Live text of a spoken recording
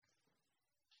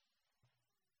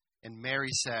And Mary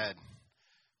said,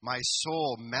 "My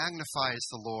soul magnifies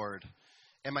the Lord,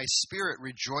 and my spirit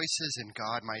rejoices in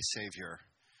God my Savior,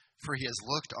 for he has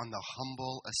looked on the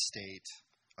humble estate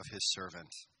of his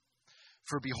servant.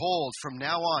 For behold, from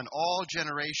now on all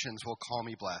generations will call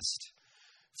me blessed.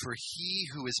 For he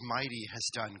who is mighty has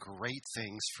done great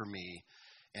things for me,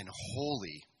 and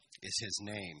holy is his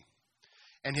name.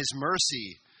 And his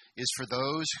mercy is for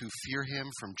those who fear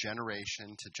him from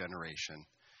generation to generation.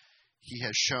 He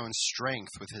has shown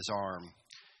strength with his arm.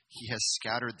 He has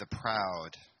scattered the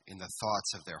proud in the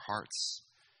thoughts of their hearts.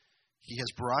 He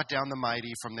has brought down the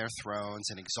mighty from their thrones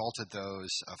and exalted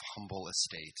those of humble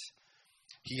estate.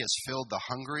 He has filled the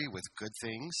hungry with good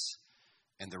things,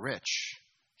 and the rich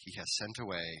he has sent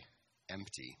away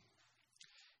empty.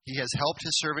 He has helped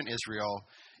his servant Israel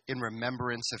in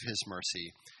remembrance of his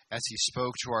mercy, as he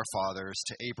spoke to our fathers,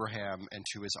 to Abraham, and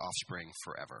to his offspring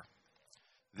forever."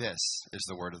 This is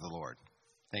the word of the Lord.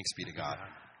 Thanks be to God.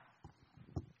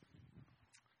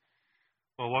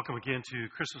 Well, welcome again to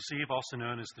Christmas Eve, also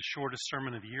known as the shortest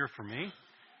sermon of the year for me.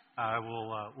 I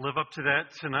will live up to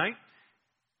that tonight.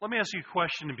 Let me ask you a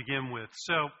question to begin with.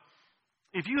 So,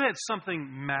 if you had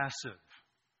something massive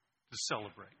to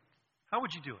celebrate, how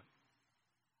would you do it?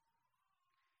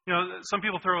 You know, some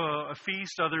people throw a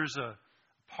feast, others a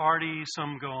party,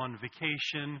 some go on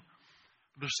vacation.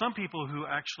 There's some people who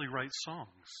actually write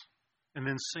songs and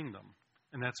then sing them,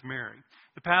 and that's Mary.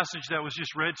 The passage that was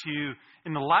just read to you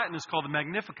in the Latin is called the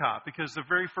Magnificat, because the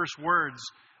very first words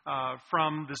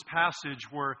from this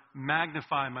passage were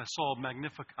 "magnify my soul,"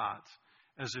 Magnificat,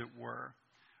 as it were.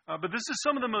 But this is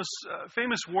some of the most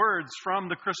famous words from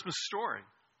the Christmas story,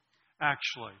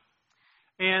 actually.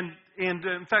 And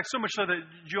in fact, so much so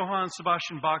that Johann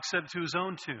Sebastian Bach said it to his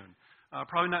own tune.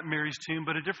 Probably not Mary's tune,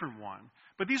 but a different one.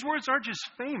 But these words aren't just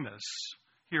famous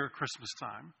here at Christmas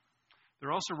time.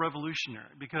 They're also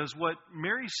revolutionary, because what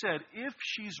Mary said, if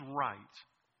she's right,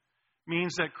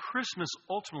 means that Christmas,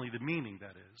 ultimately the meaning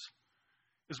that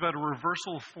is about a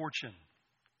reversal of fortune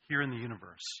here in the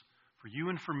universe, for you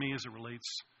and for me as it relates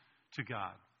to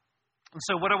God. And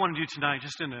so what I want to do tonight,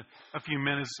 just in a few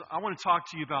minutes, I want to talk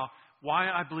to you about why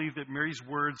I believe that Mary's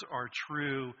words are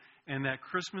true, and that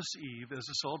Christmas Eve as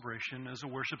a celebration, as a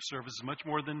worship service, is much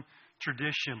more than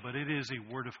tradition, but it is a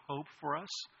word of hope for us.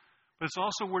 But it's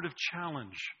also a word of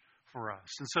challenge for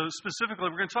us. And so specifically,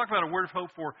 we're going to talk about a word of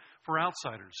hope for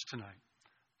outsiders tonight,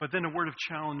 but then a word of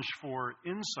challenge for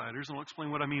insiders, and I'll explain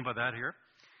what I mean by that here.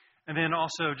 And then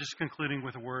also just concluding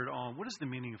with a word on what is the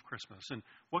meaning of Christmas, and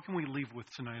what can we leave with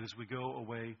tonight as we go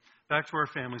away back to our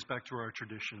families, back to our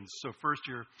traditions. So first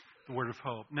here, the word of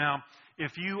hope. Now,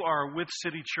 if you are with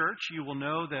City Church, you will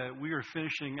know that we are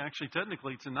finishing, actually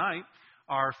technically tonight,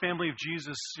 our Family of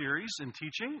Jesus series and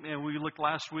teaching. And we looked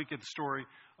last week at the story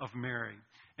of Mary.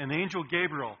 And the angel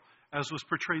Gabriel, as was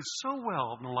portrayed so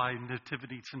well in the Light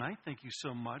Nativity tonight, thank you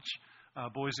so much,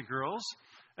 boys and girls,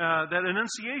 that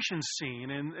Annunciation scene.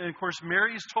 And of course,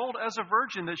 Mary is told as a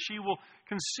virgin that she will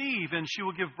conceive and she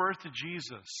will give birth to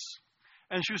Jesus.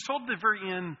 And she was told at the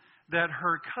very end that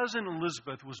her cousin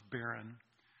Elizabeth was barren.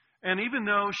 And even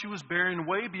though she was barren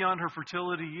way beyond her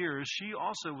fertility years, she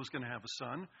also was going to have a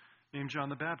son named John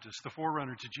the Baptist, the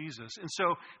forerunner to Jesus. And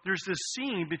so there's this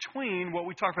scene between what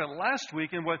we talked about last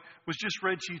week and what was just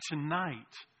read to you tonight,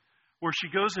 where she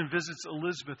goes and visits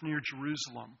Elizabeth near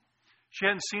Jerusalem. She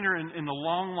hadn't seen her in a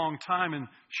long, long time, and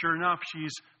sure enough,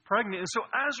 she's pregnant. And so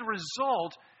as a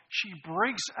result, she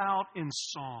breaks out in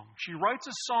song. She writes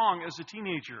a song as a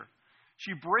teenager.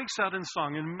 She breaks out in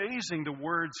song. Amazing, the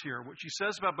words here, what she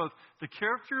says about both the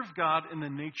character of God and the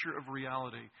nature of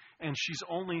reality. And she's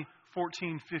only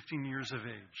 14, 15 years of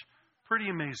age. Pretty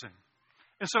amazing.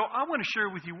 And so I want to share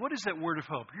with you, what is that word of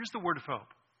hope? Here's the word of hope.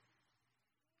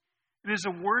 It is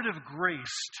a word of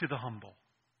grace to the humble.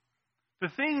 The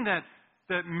thing that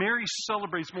Mary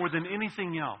celebrates more than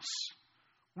anything else,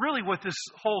 really what this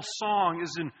whole song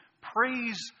is in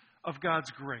praise of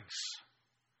God's grace.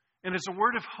 And it's a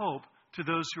word of hope to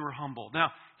those who are humble.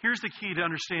 Now, here's the key to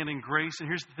understanding grace, and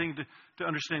here's the thing to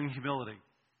understanding humility.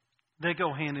 They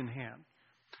go hand in hand.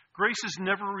 Grace is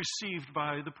never received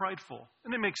by the prideful.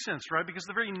 And it makes sense, right? Because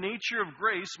the very nature of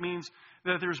grace means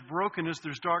that there's brokenness,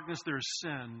 there's darkness, there's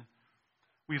sin.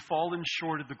 We've fallen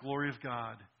short of the glory of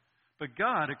God. But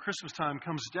God, at Christmas time,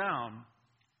 comes down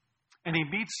and He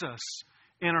meets us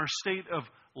in our state of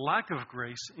lack of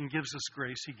grace and gives us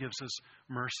grace. He gives us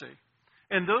mercy.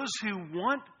 And those who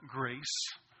want grace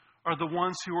are the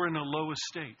ones who are in a low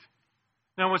estate.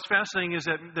 Now, what's fascinating is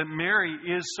that Mary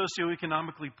is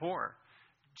socioeconomically poor.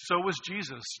 So was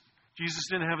Jesus. Jesus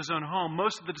didn't have his own home.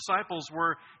 Most of the disciples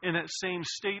were in that same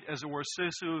state, as it were,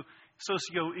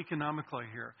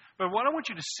 socioeconomically here. But what I want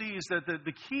you to see is that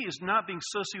the key is not being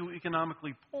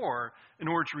socioeconomically poor in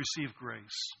order to receive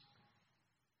grace,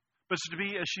 but to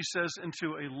be, as she says,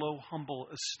 into a low, humble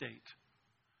estate,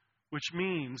 which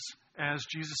means, as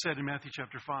Jesus said in Matthew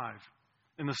chapter 5,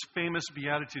 in this famous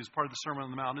Beatitudes, part of the Sermon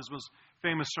on the Mount, his most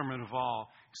famous sermon of all,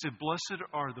 he said, "Blessed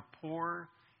are the poor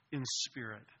in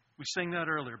spirit." We sang that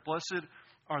earlier. Blessed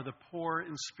are the poor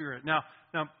in spirit. Now,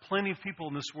 plenty of people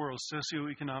in this world,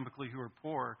 socioeconomically, who are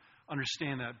poor,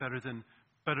 understand that better than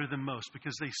most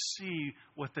because they see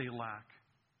what they lack.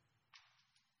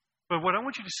 But what I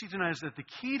want you to see tonight is that the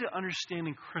key to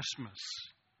understanding Christmas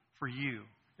for you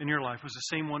in your life was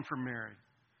the same one for Mary.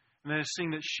 And that is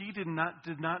seeing that she did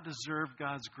not deserve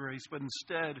God's grace, but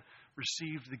instead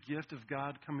received the gift of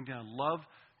God coming down, love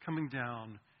coming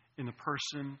down in the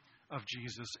person of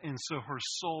Jesus. And so her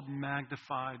soul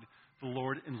magnified the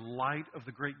Lord in light of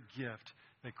the great gift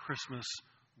that Christmas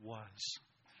was.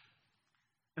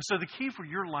 And so the key for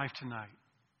your life tonight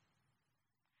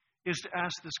is to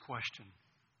ask this question: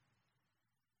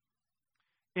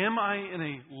 am I in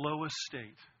a low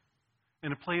estate,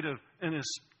 in a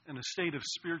state of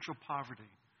spiritual poverty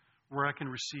where I can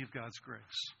receive God's grace?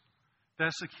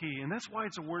 That's the key, and that's why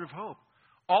it's a word of hope.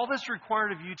 All that's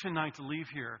required of you tonight to leave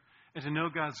here and to know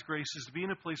God's grace is to be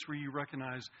in a place where you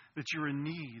recognize that you're in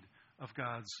need of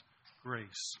God's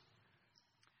grace.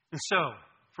 And so,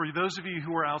 for those of you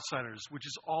who are outsiders, which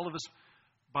is all of us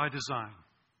by design,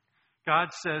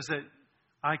 God says that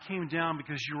I came down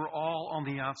because you were all on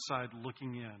the outside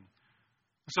looking in.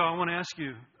 So I want to ask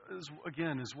you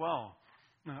again as well,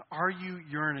 are you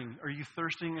yearning, are you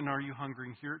thirsting, and are you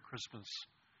hungering here at Christmas?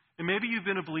 And maybe you've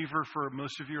been a believer for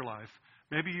most of your life.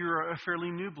 Maybe you're a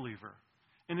fairly new believer.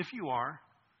 And if you are,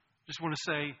 just want to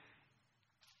say,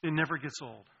 it never gets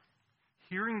old.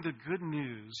 Hearing the good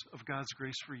news of God's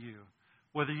grace for you,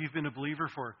 whether you've been a believer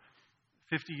for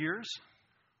 50 years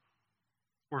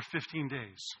or 15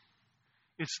 days,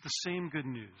 it's the same good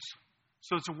news.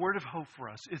 So it's a word of hope for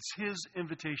us. It's His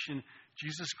invitation.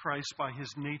 Jesus Christ, by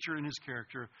His nature and His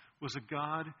character, was a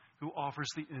God who offers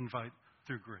the invite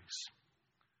through grace.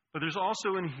 But there's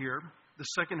also in here, the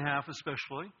second half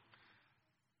especially,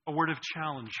 a word of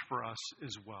challenge for us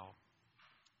as well.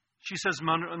 She says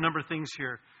a number of things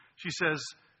here. She says,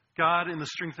 God in the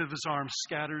strength of His arm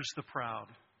scatters the proud.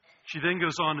 She then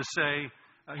goes on to say,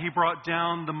 He brought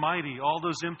down the mighty, all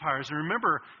those empires. And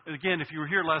remember, again, if you were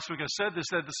here last week, I said this,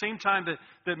 that at the same time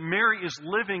that Mary is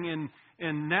living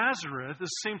in Nazareth, at the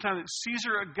same time that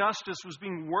Caesar Augustus was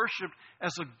being worshipped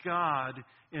as a god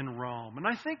in Rome. And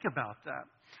I think about that.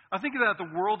 I think about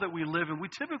the world that we live in. We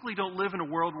typically don't live in a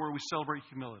world where we celebrate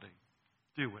humility,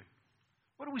 do we?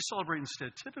 What do we celebrate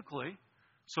instead? Typically,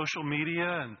 social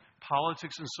media and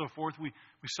politics and so forth, we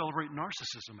celebrate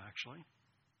narcissism, actually.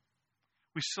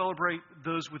 We celebrate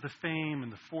those with the fame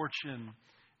and the fortune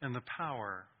and the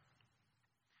power.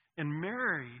 And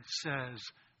Mary says,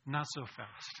 not so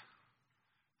fast.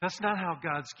 That's not how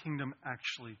God's kingdom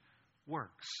actually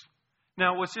works.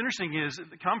 Now, what's interesting is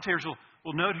the commentators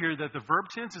will note here that the verb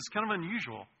tense is kind of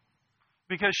unusual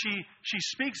because she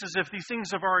speaks as if these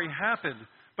things have already happened,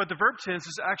 but the verb tense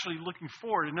is actually looking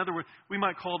forward. In other words, we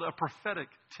might call it a prophetic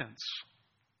tense.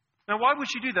 Now, why would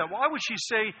she do that? Why would she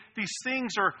say these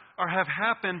things have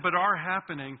happened but are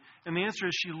happening? And the answer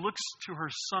is she looks to her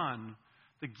Son,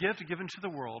 the gift given to the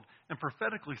world, and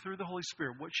prophetically through the Holy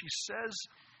Spirit, what she says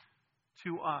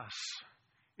to us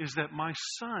is that my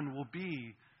Son will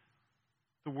be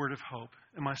the word of hope,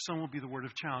 and my Son will be the word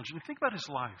of challenge. And think about His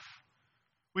life.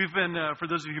 We've been, for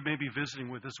those of you who may be visiting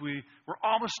with us, we're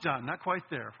almost done, not quite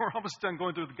there. We're almost done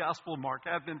going through the Gospel of Mark.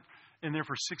 I've been in there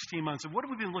for 16 months. And what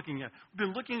have we been looking at? We've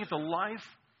been looking at the life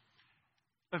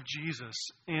of Jesus.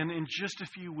 And in just a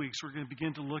few weeks, we're going to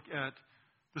begin to look at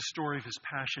the story of His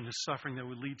passion, His suffering that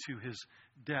would lead to His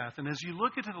death. And as you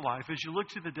look into the life, as you look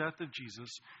to the death of Jesus,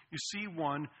 you see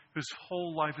one whose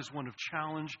whole life is one of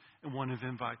challenge and one of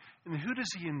invite. And who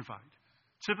does He invite?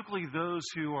 Typically those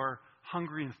who are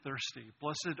hungry and thirsty.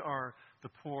 Blessed are the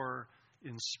poor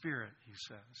in spirit, He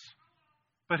says.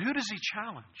 But who does He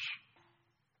challenge?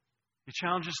 He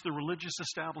challenges the religious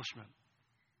establishment.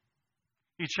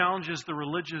 He challenges the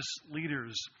religious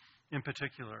leaders in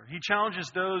particular. He challenges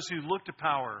those who look to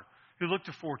power, who look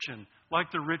to fortune,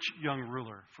 like the rich young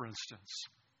ruler, for instance.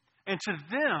 And to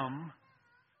them,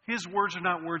 His words are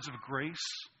not words of grace.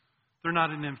 They're not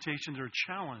an invitation. They're a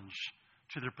challenge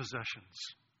to their possessions.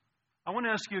 I want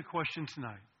to ask you a question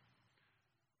tonight.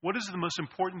 What is the most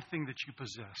important thing that you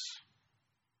possess?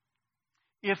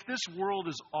 If this world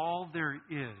is all there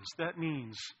is, that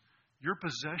means your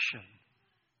possession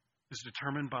is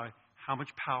determined by how much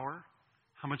power,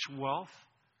 how much wealth,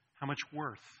 how much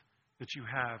worth that you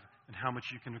have, and how much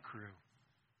you can accrue.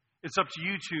 It's up to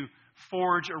you to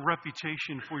forge a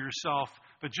reputation for yourself.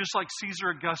 But just like Caesar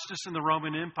Augustus in the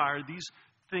Roman Empire, these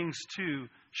things too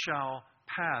shall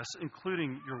pass,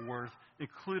 including your worth,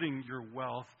 including your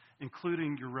wealth,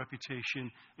 including your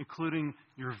reputation, including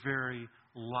your very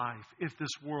life, if this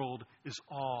world is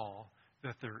all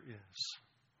that there is.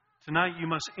 Tonight you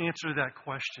must answer that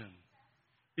question.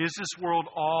 Is this world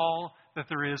all that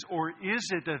there is? Or is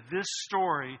it that this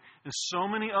story and so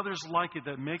many others like it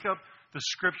that make up the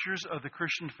scriptures of the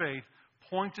Christian faith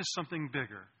point to something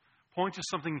bigger, point to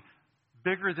something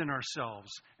bigger than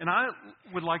ourselves? And I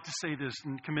would like to say this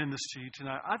and commend this to you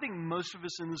tonight. I think most of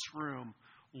us in this room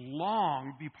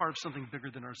long to be part of something bigger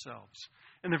than ourselves.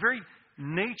 And the very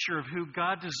nature of who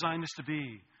God designed us to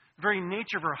be, the very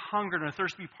nature of our hunger and our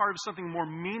thirst to be part of something more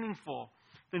meaningful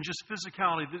than just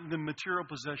physicality, than material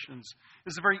possessions,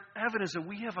 is the very evidence that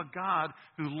we have a God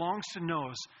who longs to know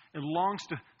us and longs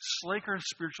to slake our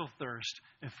spiritual thirst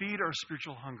and feed our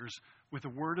spiritual hungers with the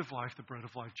word of life, the bread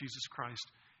of life, Jesus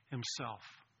Christ himself.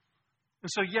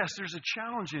 And so, yes, there's a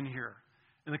challenge in here.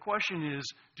 And the question is,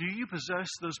 do you possess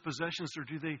those possessions or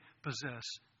do they possess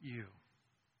you?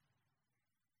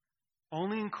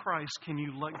 Only in Christ can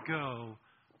you let go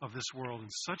of this world in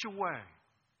such a way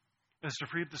as to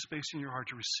free up the space in your heart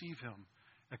to receive him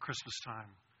at Christmas time.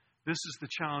 This is the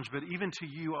challenge, but even to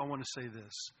you, I want to say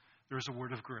this. There is a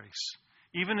word of grace.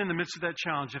 Even in the midst of that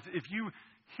challenge, if you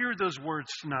hear those words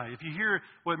tonight, if you hear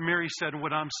what Mary said and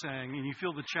what I'm saying, and you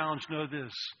feel the challenge, know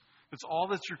this. It's all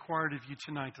that's required of you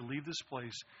tonight to leave this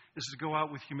place is to go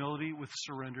out with humility, with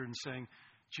surrender, and saying,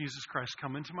 Jesus Christ,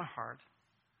 come into my heart.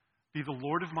 Be the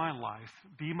Lord of my life.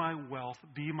 Be my wealth.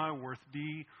 Be my worth.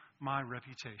 Be my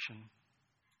reputation.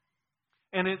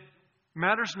 And it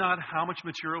matters not how much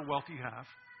material wealth you have.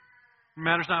 It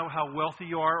matters not how wealthy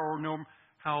you are or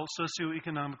how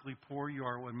socioeconomically poor you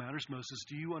are. What matters most is,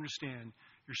 do you understand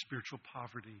your spiritual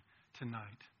poverty tonight?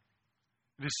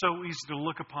 It is so easy to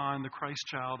look upon the Christ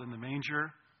child in the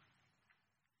manger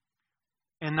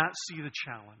and not see the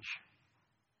challenge.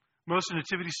 Most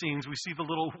nativity scenes, we see the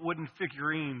little wooden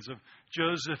figurines of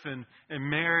Joseph and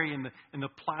Mary and the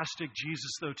plastic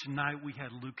Jesus. Though tonight we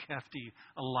had Luke Hefty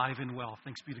alive and well.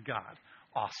 Thanks be to God.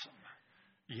 Awesome.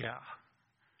 Yeah.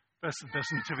 That's the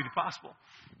best nativity possible.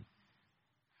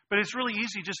 But it's really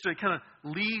easy just to kind of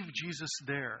leave Jesus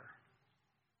there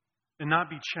and not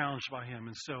be challenged by him.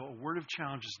 And so a word of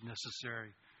challenge is necessary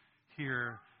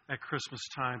here at Christmas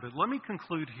time. But let me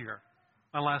conclude here.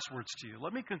 My last words to you.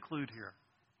 Let me conclude here.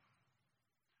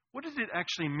 What did it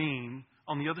actually mean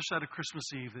on the other side of Christmas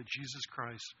Eve that Jesus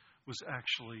Christ was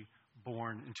actually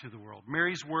born into the world?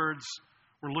 Mary's words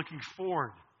were looking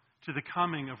forward to the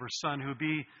coming of her son, who would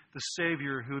be the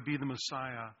Savior, who would be the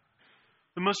Messiah.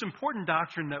 The most important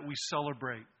doctrine that we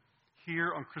celebrate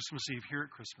here on Christmas Eve, here at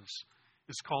Christmas,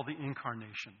 is called the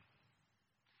Incarnation.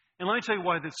 And let me tell you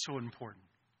why that's so important.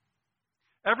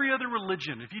 Every other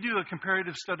religion, if you do a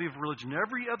comparative study of religion,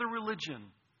 every other religion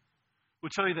will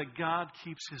tell you that God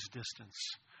keeps his distance.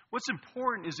 What's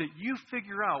important is that you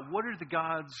figure out what are the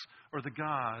gods or the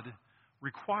God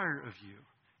require of you.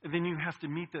 And then you have to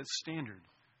meet that standard.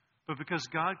 But because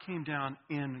God came down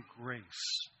in grace,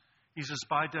 he says,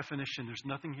 by definition, there's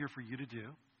nothing here for you to do.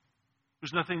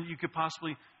 There's nothing that you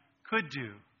could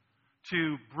do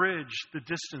to bridge the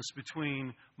distance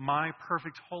between my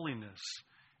perfect holiness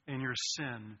and your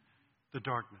sin, the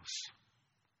darkness.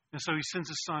 And so he sends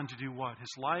his son to do what?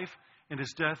 His life and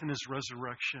his death and his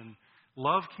resurrection.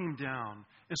 Love came down.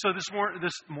 And so this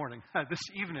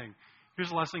evening, here's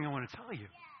the last thing I want to tell you.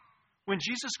 When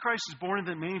Jesus Christ was born in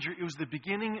the manger, it was the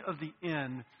beginning of the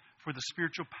end for the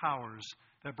spiritual powers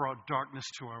that brought darkness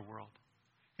to our world.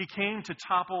 He came to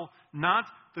topple not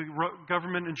the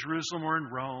government in Jerusalem or in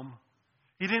Rome.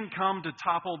 He didn't come to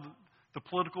topple the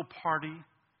political party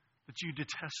that you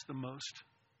detest the most.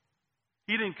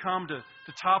 He didn't come to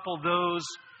topple those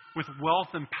with wealth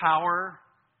and power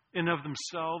in of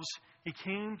themselves. He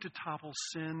came to topple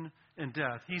sin and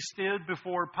death. He stood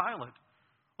before Pilate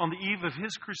on the eve of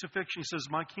his crucifixion. He says,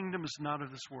 my kingdom is not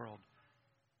of this world.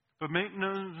 But make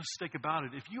no mistake about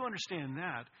it, if you understand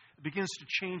that, it begins to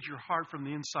change your heart from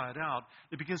the inside out.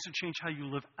 It begins to change how you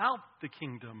live out the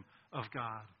kingdom of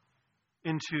God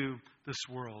into this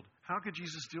world. How could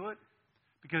Jesus do it?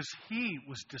 Because he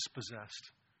was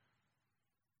dispossessed.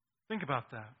 Think about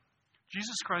that.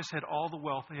 Jesus Christ had all the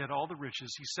wealth. He had all the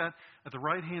riches. He sat at the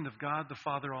right hand of God, the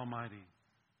Father Almighty.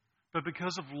 But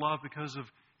because of love, because of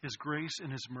his grace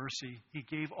and his mercy, he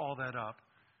gave all that up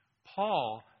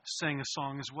Paul sang a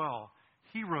song as well.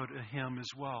 He wrote a hymn as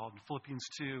well in Philippians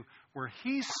 2 where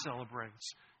he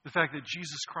celebrates the fact that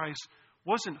Jesus Christ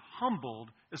wasn't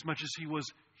humbled as much as he was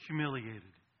humiliated.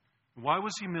 Why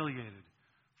was he humiliated?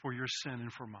 For your sin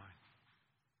and for mine.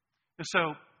 And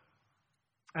so,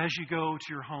 as you go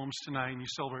to your homes tonight and you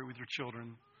celebrate with your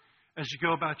children, as you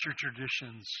go about your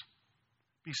traditions,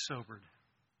 be sobered.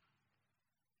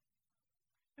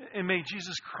 And may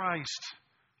Jesus Christ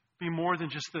be more than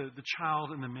just the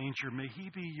child in the manger. May he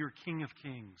be your King of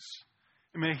Kings.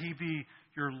 And may he be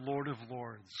your Lord of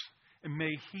Lords. And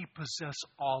may he possess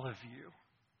all of you.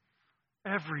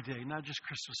 Every day, not just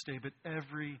Christmas Day, but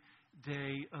every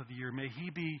day of the year. May he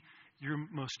be your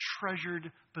most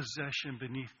treasured possession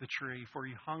beneath the tree, for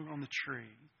he hung on the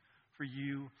tree for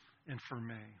you and for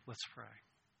me. Let's pray.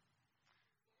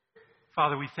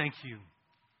 Father, we thank you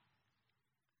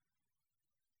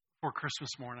for Christmas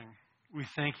morning. We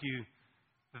thank you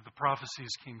that the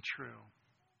prophecies came true.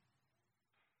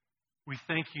 We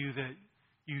thank you that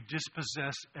you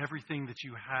dispossessed everything that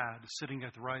you had sitting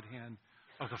at the right hand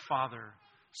of the Father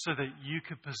so that you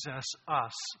could possess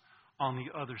us on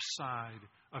the other side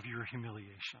of your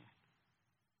humiliation.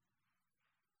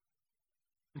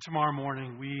 And tomorrow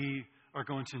morning, we are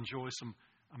going to enjoy some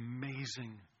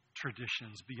amazing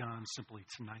traditions beyond simply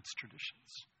tonight's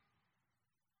traditions.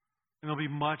 And there'll be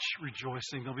much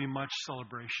rejoicing. There'll be much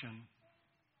celebration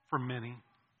for many.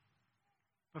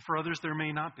 But for others, there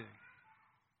may not be.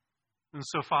 And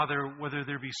so, Father, whether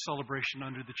there be celebration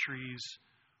under the trees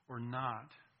or not,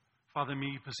 Father, may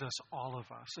you possess all of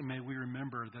us. And may we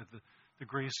remember that the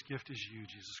greatest gift is you,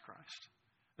 Jesus Christ.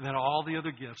 And that all the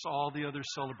other gifts, all the other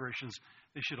celebrations,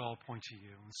 they should all point to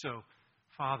you. And so,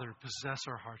 Father, possess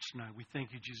our hearts tonight. We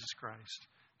thank you, Jesus Christ,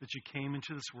 that you came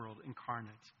into this world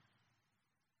incarnate.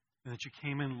 And that you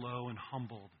came in low and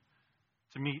humbled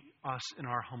to meet us in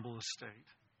our humble estate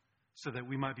so that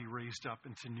we might be raised up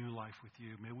into new life with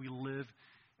you. May we live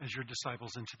as your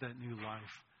disciples into that new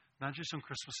life, not just on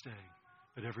Christmas Day,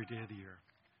 but every day of the year.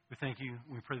 We thank you.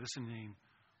 We pray this in the name,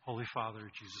 Holy Father,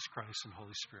 Jesus Christ, and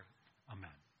Holy Spirit.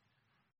 Amen.